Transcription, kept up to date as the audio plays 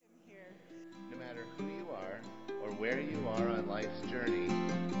where you are on life's journey,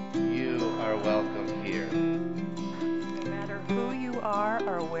 you are welcome here. No matter who you are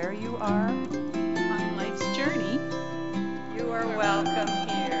or where you are on life's journey, you are welcome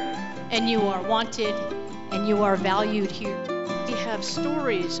here. And you are wanted, and you are valued here. We have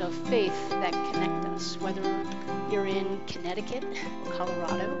stories of faith that connect us, whether you're in Connecticut,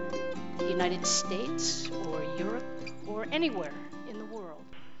 Colorado, the United States, or Europe, or anywhere in the world.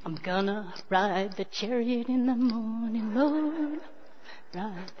 I'm gonna ride the chariot in the morning, Lord.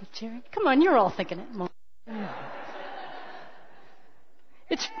 Ride the chariot. Come on, you're all thinking it.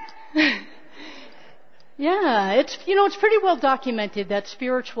 It's it's pretty well documented that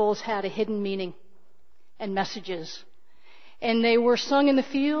spirituals had a hidden meaning and messages. And they were sung in the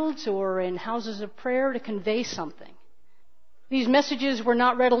fields or in houses of prayer to convey something. These messages were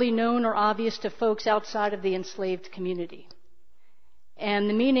not readily known or obvious to folks outside of the enslaved community. And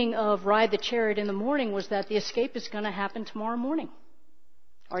the meaning of ride the chariot in the morning was that the escape is going to happen tomorrow morning.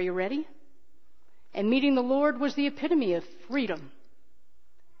 Are you ready? And meeting the Lord was the epitome of freedom.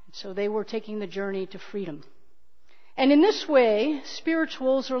 So they were taking the journey to freedom. And in this way,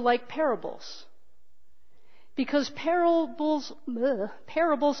 spirituals are like parables. Because parables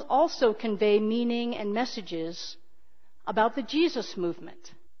also convey meaning and messages about the Jesus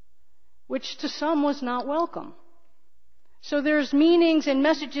movement, which to some was not welcome. So there's meanings and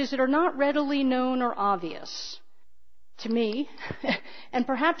messages that are not readily known or obvious to me, and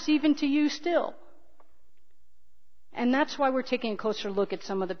perhaps even to you still. And that's why we're taking a closer look at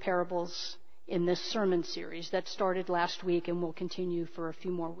some of the parables in this sermon series that started last week and will continue for a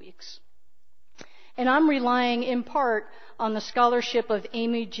few more weeks. And I'm relying in part on the scholarship of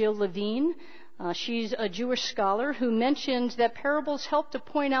Amy Jill Levine. She's a Jewish scholar who mentions that parables help to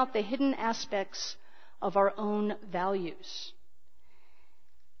point out the hidden aspects of our own values.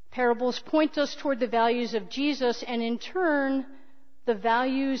 Parables point us toward the values of Jesus, and in turn, the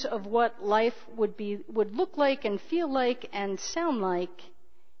values of what life would look like and feel like and sound like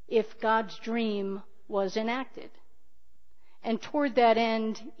if God's dream was enacted. And toward that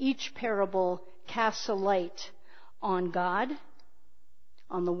end, each parable casts a light on God,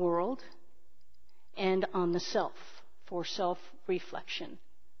 on the world, and on the self for self-reflection.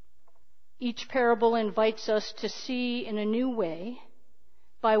 Each parable invites us to see in a new way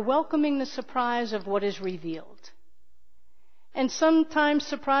by welcoming the surprise of what is revealed. And sometimes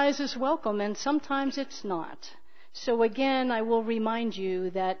surprise is welcome, and sometimes it's not. So again, I will remind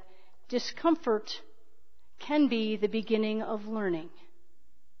you that discomfort can be the beginning of learning,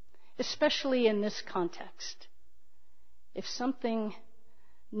 especially in this context. If something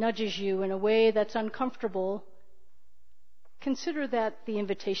nudges you in a way that's uncomfortable, consider that the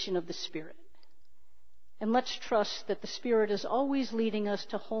invitation of the Spirit. And let's trust that the Spirit is always leading us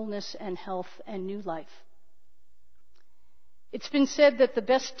to wholeness and health and new life. It's been said that the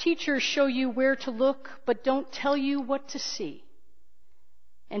best teachers show you where to look, but don't tell you what to see.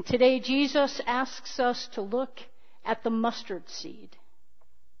 And today Jesus asks us to look at the mustard seed.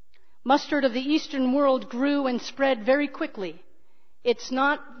 Mustard of the Eastern world grew and spread very quickly. It's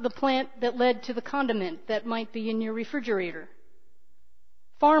not the plant that led to the condiment that might be in your refrigerator.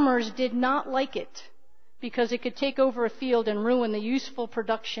 Farmers did not like it because it could take over a field and ruin the useful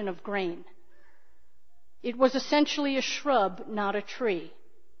production of grain. It was essentially a shrub, not a tree.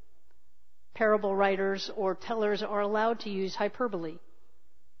 Parable writers or tellers are allowed to use hyperbole.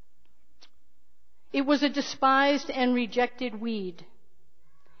 It was a despised and rejected weed.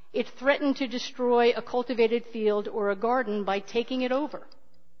 It threatened to destroy a cultivated field or a garden by taking it over.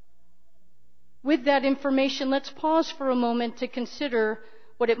 With that information, let's pause for a moment to consider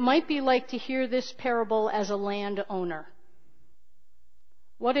what it might be like to hear this parable as a landowner.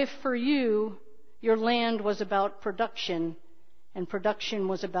 What if for you, your land was about production and production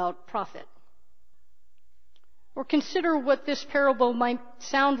was about profit? Or consider what this parable might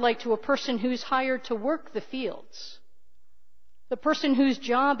sound like to a person who's hired to work the fields. The person whose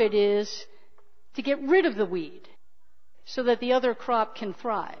job it is to get rid of the weed so that the other crop can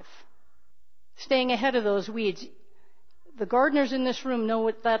thrive. Staying ahead of those weeds. The gardeners in this room know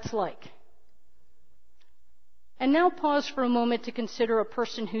what that's like. And now pause for a moment to consider a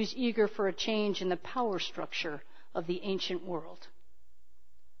person who's eager for a change in the power structure of the ancient world,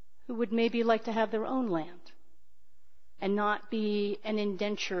 who would maybe like to have their own land and not be an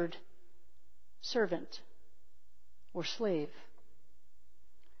indentured servant or slave.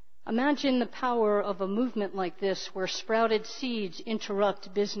 Imagine the power of a movement like this where sprouted seeds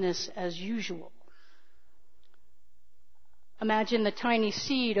interrupt business as usual. Imagine the tiny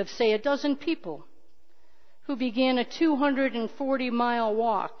seed of, say, a dozen people who began a 240-mile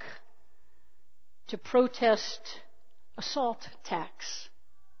walk to protest a salt tax.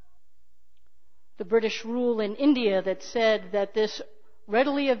 The British rule in India that said that this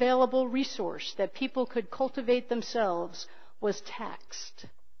readily available resource that people could cultivate themselves was taxed.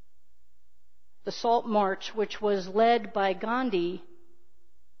 The Salt March, which was led by Gandhi,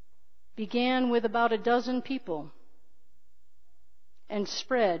 began with about a dozen people and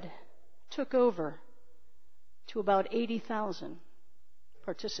took over to about 80,000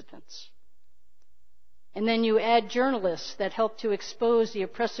 participants. And then you add journalists that helped to expose the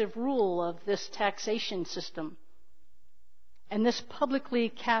oppressive rule of this taxation system. And this publicly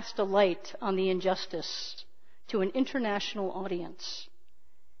cast a light on the injustice to an international audience.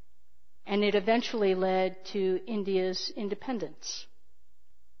 And it eventually led to India's independence.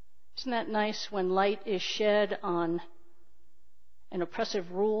 Isn't that nice when light is shed on an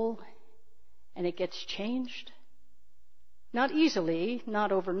oppressive rule and it gets changed? Not easily,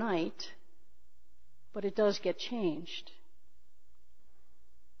 not overnight, but it does get changed.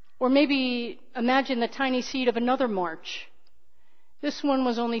 Or maybe imagine the tiny seed of another march. This one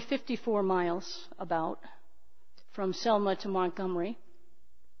was only 54 miles about from Selma to Montgomery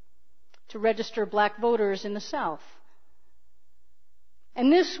to register black voters in the South.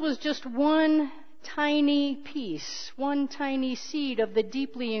 And this was just one tiny piece, one tiny seed of the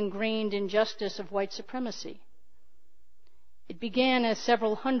deeply ingrained injustice of white supremacy. It began as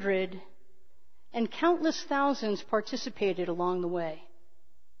several hundred, and countless thousands participated along the way.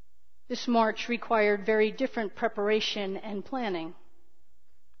 This march required very different preparation and planning.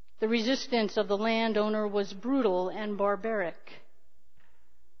 The resistance of the landowner was brutal and barbaric.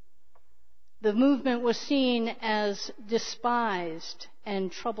 The movement was seen as despised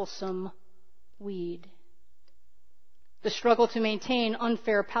and troublesome weed. The struggle to maintain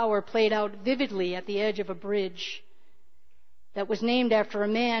unfair power played out vividly at the edge of a bridge that was named after a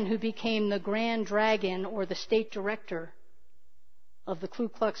man who became the Grand Dragon, or the state director, of the Ku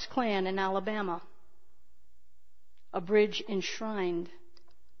Klux Klan in Alabama. A bridge enshrined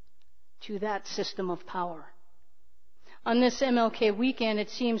to that system of power. On this MLK weekend, it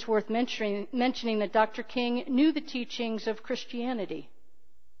seems worth mentioning that Dr. King knew the teachings of Christianity.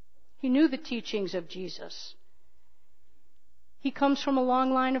 He knew the teachings of Jesus. He comes from a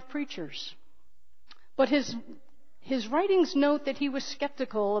long line of preachers. But his writings note that he was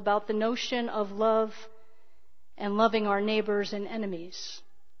skeptical about the notion of love and loving our neighbors and enemies.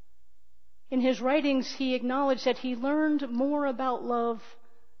 In his writings, he acknowledged that he learned more about love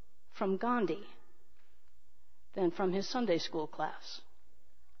from Gandhi than from his Sunday school class.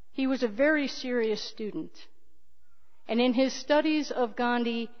 He was a very serious student. And in his studies of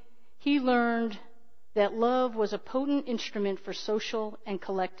Gandhi, he learned that love was a potent instrument for social and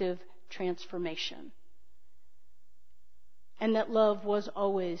collective transformation. And that love was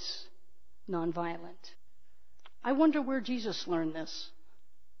always nonviolent. I wonder where Jesus learned this.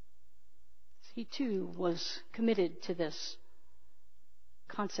 He too was committed to this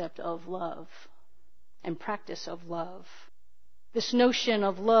concept of love and practice of love. This notion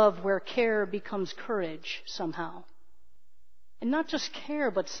of love where care becomes courage somehow. And not just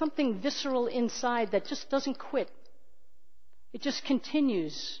care, but something visceral inside that just doesn't quit. It just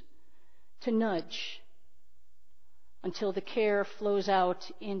continues to nudge until the care flows out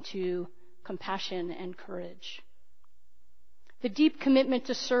into compassion and courage. The deep commitment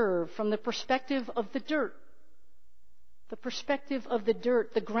to serve from the perspective of the dirt. The perspective of the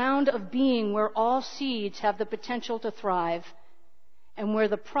dirt, the ground of being where all seeds have the potential to thrive, and where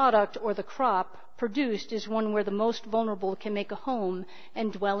the product or the crop produced is one where the most vulnerable can make a home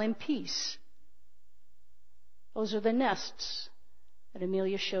and dwell in peace. Those are the nests that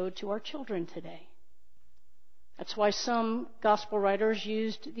Amelia showed to our children today. That's why some gospel writers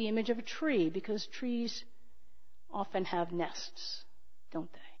used the image of a tree, because trees often have nests,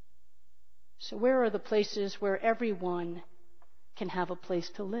 don't they? So where are the places where everyone can have a place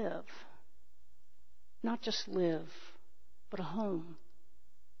to live? Not just live, but a home.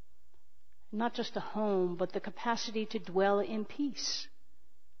 Not just a home, but the capacity to dwell in peace.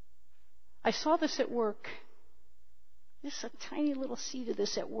 I saw this at work. Just a tiny little seed of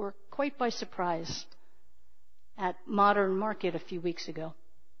this at work, quite by surprise, at Modern Market a few weeks ago.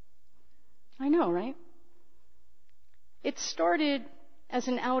 I know, right? It started as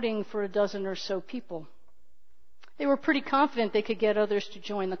an outing for a dozen or so people. They were pretty confident they could get others to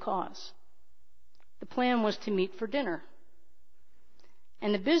join the cause. The plan was to meet for dinner.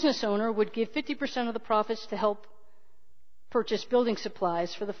 And the business owner would give 50% of the profits to help purchase building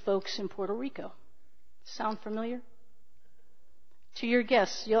supplies for the folks in Puerto Rico. Sound familiar? To your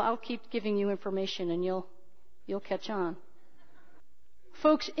guests, I'll keep giving you information and you'll catch on.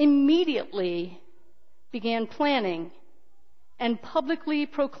 Folks immediately began planning and publicly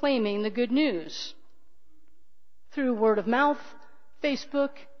proclaiming the good news through word of mouth,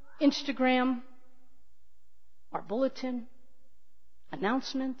 Facebook, Instagram, our bulletin,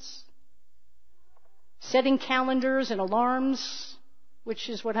 announcements, setting calendars and alarms, which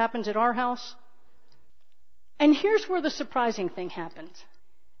is what happens at our house. And here's where the surprising thing happened.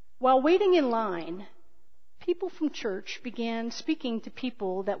 While waiting in line, people from church began speaking to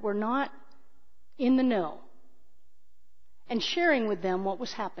people that were not in the know and sharing with them what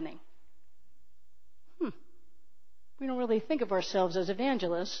was happening. We don't really think of ourselves as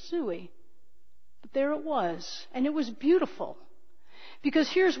evangelists, do we? But there it was, and it was beautiful. Because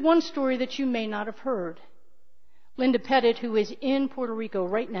here's one story that you may not have heard. Linda Pettit, who is in Puerto Rico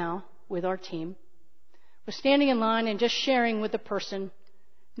right now with our team, was standing in line and just sharing with the person,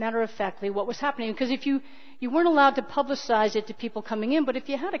 matter-of-factly, what was happening. Because if you weren't allowed to publicize it to people coming in, but if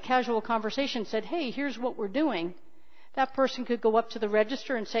you had a casual conversation and said, hey, here's what we're doing, that person could go up to the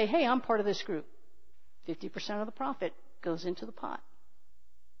register and say, hey, I'm part of this group. 50% of the profit goes into the pot.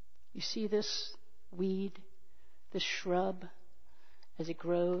 You see this weed, this shrub, as it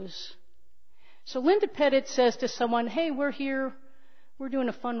grows. So Linda Pettit says to someone, hey, we're here, we're doing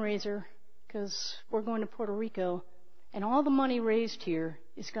a fundraiser because we're going to Puerto Rico, and all the money raised here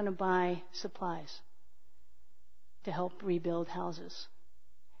is going to buy supplies to help rebuild houses.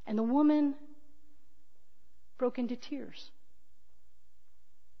 And the woman broke into tears.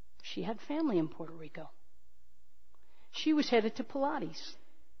 She had family in Puerto Rico. She was headed to Pilates.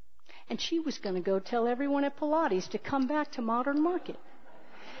 And she was going to go tell everyone at Pilates to come back to Modern Market.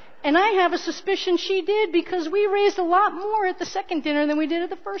 And I have a suspicion she did, because we raised a lot more at the second dinner than we did at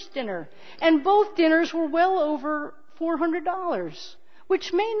the first dinner. And both dinners were well over $400,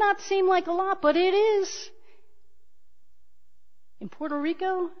 which may not seem like a lot, but it is. In Puerto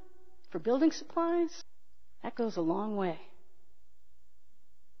Rico, for building supplies, that goes a long way.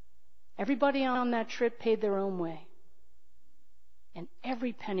 Everybody on that trip paid their own way. And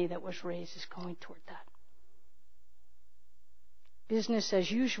every penny that was raised is going toward that. Business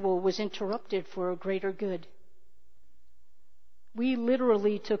as usual was interrupted for a greater good. We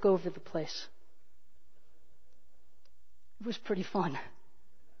literally took over the place. It was pretty fun.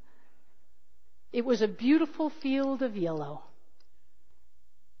 It was a beautiful field of yellow.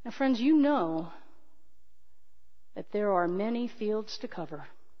 Now, friends, you know that there are many fields to cover.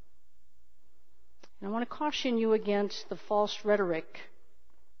 And I want to caution you against the false rhetoric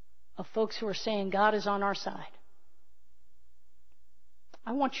of folks who are saying God is on our side.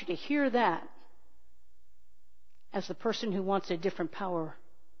 I want you to hear that as the person who wants a different power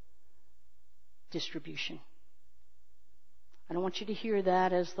distribution. I don't want you to hear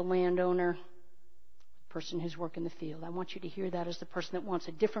that as the landowner, the person who's working the field. I want you to hear that as the person that wants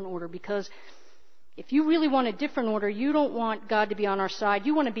a different order, because if you really want a different order, you don't want God to be on our side.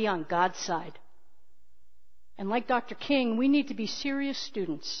 You want to be on God's side. And like Dr. King, we need to be serious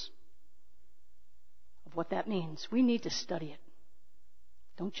students of what that means. We need to study it.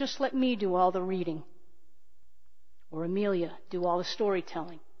 Don't just let me do all the reading, or Amelia do all the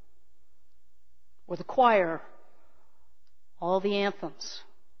storytelling, or the choir, all the anthems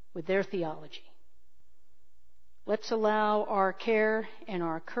with their theology. Let's allow our care and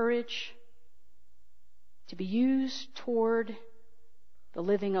our courage to be used toward the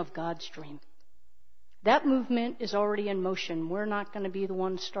living of God's dream. That movement is already in motion. We're not going to be the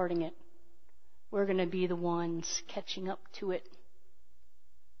ones starting it. We're going to be the ones catching up to it.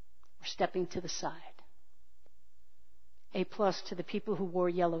 We're stepping to the side. A+ to the people who wore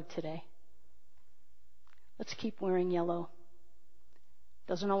yellow today. Let's keep wearing yellow.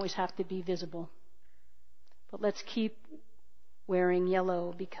 Doesn't always have to be visible. But let's keep wearing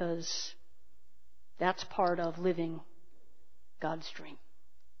yellow, because that's part of living God's dream.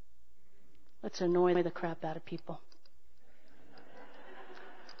 Let's annoy the crap out of people.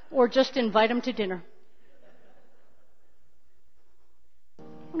 Or just invite them to dinner. I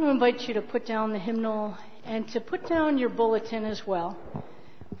want to invite you to put down the hymnal and to put down your bulletin as well.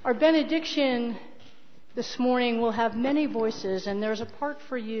 Our benediction this morning will have many voices, and there's a part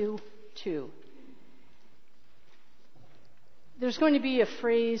for you too. There's going to be a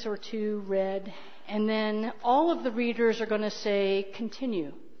phrase or two read, and then all of the readers are going to say,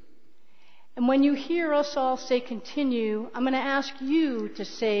 continue. And when you hear us all say continue, I'm going to ask you to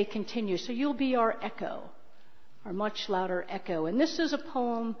say continue. So you'll be our echo, our much louder echo. And this is a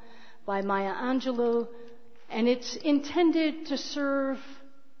poem by Maya Angelou, and it's intended to serve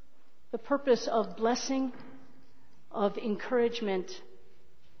the purpose of blessing, of encouragement,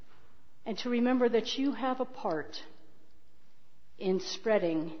 and to remember that you have a part in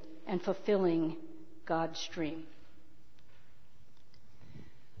spreading and fulfilling God's dream.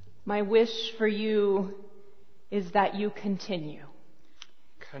 My wish for you is that you continue.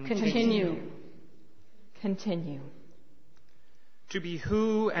 Continue. Continue. To be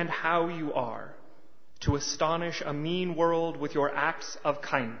who and how you are, to astonish a mean world with your acts of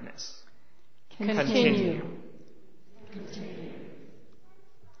kindness. Continue.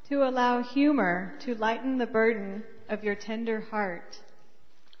 To allow humor to lighten the burden of your tender heart.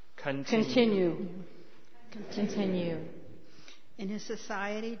 Continue. Continue. In a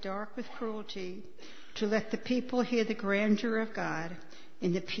society dark with cruelty, to let the people hear the grandeur of God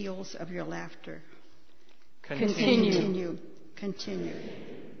in the peals of your laughter. Continue. Continue.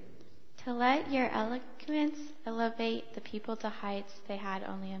 To let your eloquence elevate the people to heights they had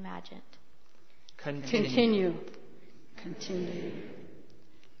only imagined. Continue. Continue.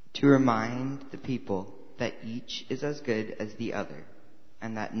 To remind the people that each is as good as the other,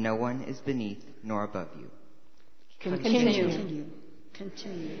 and that no one is beneath nor above you. Continue. Continue.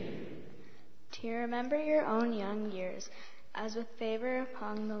 Continue. To remember your own young years, as with favor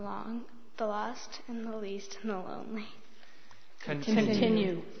upon the lost and the least and the lonely.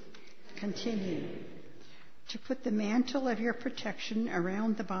 Continue. Continue. To put the mantle of your protection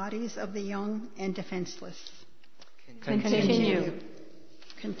around the bodies of the young and defenseless. Continue.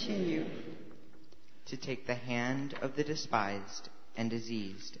 Continue. To take the hand of the despised and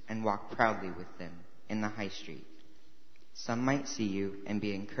diseased and walk proudly with them in the high street. Some might see you and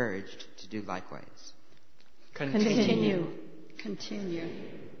be encouraged to do likewise. Continue. Continue.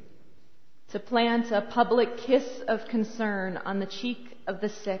 To plant a public kiss of concern on the cheek of the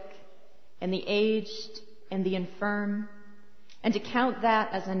sick and the aged and the infirm, and to count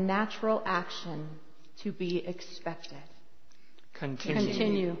that as a natural action to be expected.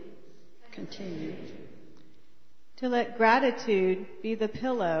 Continue. Continue. To let gratitude be the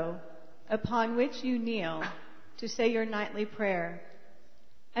pillow upon which you kneel to say your nightly prayer.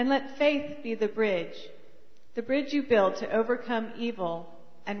 And let faith be the bridge you build to overcome evil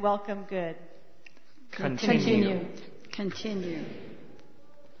and welcome good. Continue. Continue.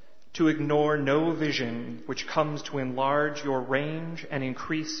 To ignore no vision which comes to enlarge your range and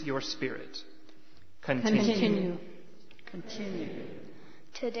increase your spirit. Continue. Continue.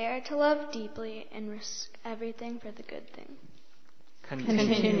 To dare to love deeply and risk everything for the good thing.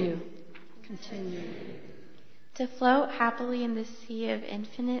 Continue. Continue. To float happily in the sea of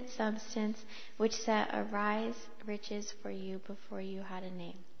infinite substance which set arise riches for you before you had a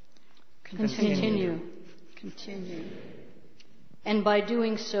name. Continue. Continue. And by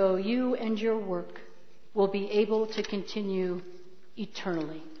doing so, you and your work will be able to continue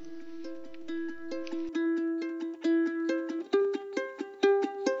eternally.